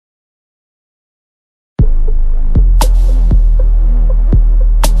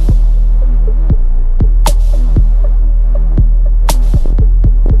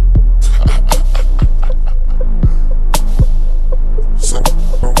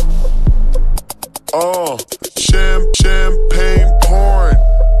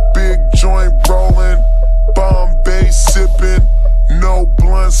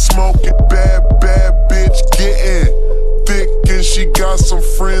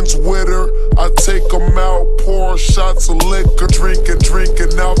friends with her. I take them out, pouring shots of liquor,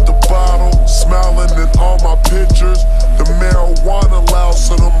 drinking out the bottle, smiling in all my pictures. The marijuana loud,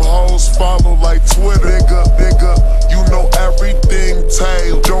 so them hoes follow like Twitter. Nigga, you know everything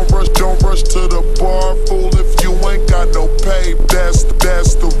tail. Don't rush to the bar, fool, if you ain't got no pay. That's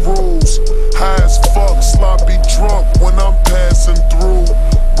the rules. High as fuck, sloppy drunk when I'm passing through.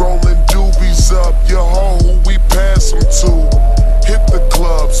 Rolling doobies up, your hoe who we pass them to. Hit the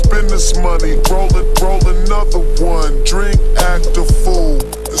club, spend this money, roll another one. Drink, act a fool.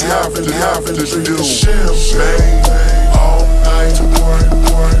 It's having to do champagne all night.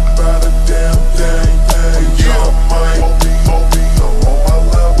 Worry about a damn thing. Y'all might hold me, I'm on my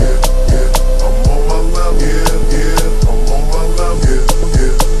level. Yeah, I'm on my level. Yeah, I'm on my level.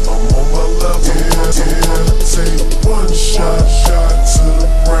 Yeah, I'm on my level. Yeah, take one shot to the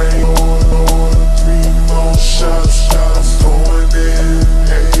brain. Or 3 more shots. Going in.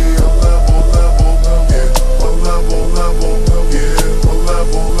 Hey, a level. Yeah, a level. Yeah,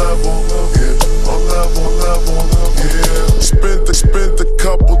 a level. Yeah, spent a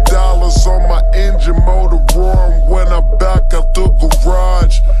couple dollars on my engine, motor roaring when I back out the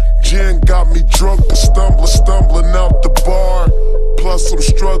garage. Gin got me drunk and stumbling out the bar. Plus I'm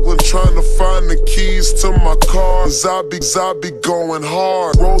struggling trying to find the keys to my car. Cause I be going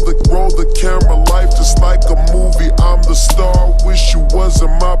hard. Roll the camera, life just like a movie. I'm the star, wish you was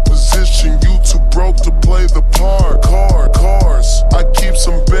in my position. You too broke to play the part. Cars, I keep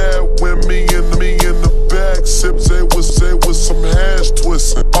some bad with me in the bag. Sips, they was some hash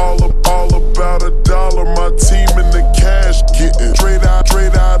twisting. All about $1. My team in the cash getting straight out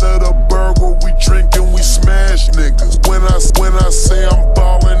of the burger. We drinking, we smash niggas. When I say I'm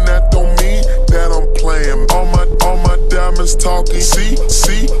ballin', that don't mean that I'm playing. All my diamonds talking. See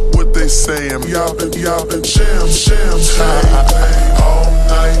what they saying. Y'all been champagne all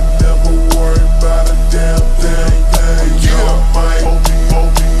night. Never worry about a damn thing. Y'all might hold me,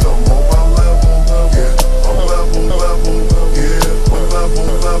 I'm on my level. Yeah, I'm level. Yeah, I'm level.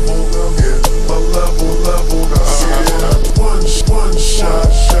 Yeah, I'm level. Yeah, one shot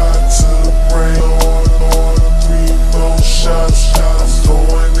to the brain. Or 3 more shots.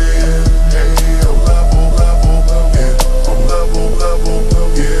 Going in. Hey, I'm level. Yeah, I'm level. Yeah, I'm level.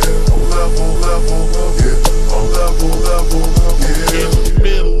 Yeah, I'm level. Yeah. In the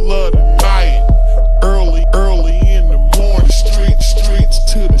middle of the night, early in the morning, streets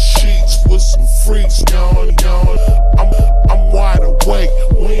to the sheets with some freaks, yawn. I'm wide awake,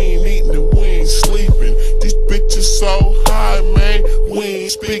 we ain't eating and we ain't sleeping. These bitches so high, man, we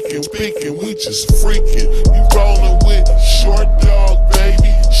ain't speaking, we just freaking. You rolling with short dog,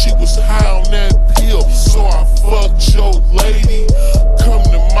 baby. She was high on that pill, so I fucked your lady. Come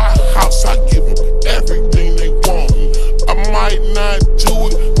to my house, I give them everything they want. I might not do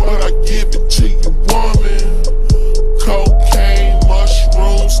it, but I give it to you, woman. Cocaine,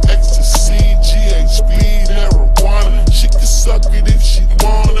 mushrooms, ecstasy, GHB, marijuana. She can suck it if she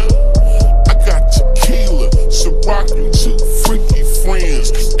wanna. I got tequila, so rockin' 2 freaky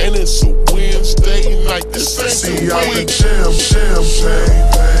friends, and it's a Wednesday night. This ain't the weekend. Champagne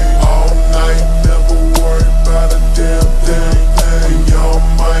all night, never worry about a damn thing. Y'all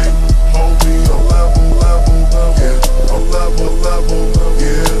might hold me a level. Yeah, a level.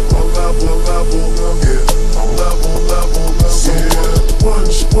 Yeah, a level. Yeah, a level. Yeah,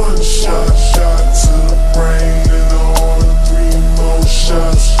 one shot to the brain. And 3 more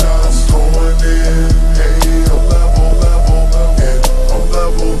shots. Going in. Hey, a level. Yeah, a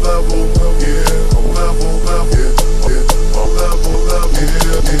level. Yeah, a level. Yeah, a level. Yeah.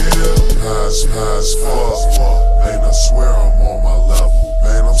 High as fuck. Man, I swear I'm on my level.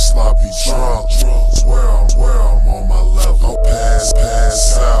 Man, I'm sloppy drunk. Swear I'm on my level. I'm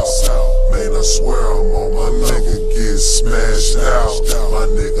pass out. Man, I swear I'm on my nigga get smashed out. My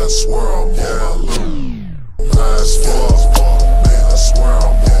nigga, I swear I'm on my level. High as fuck. Man, I swear I'm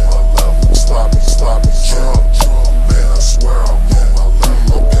on my level. Sloppy drunk. Man, I swear I'm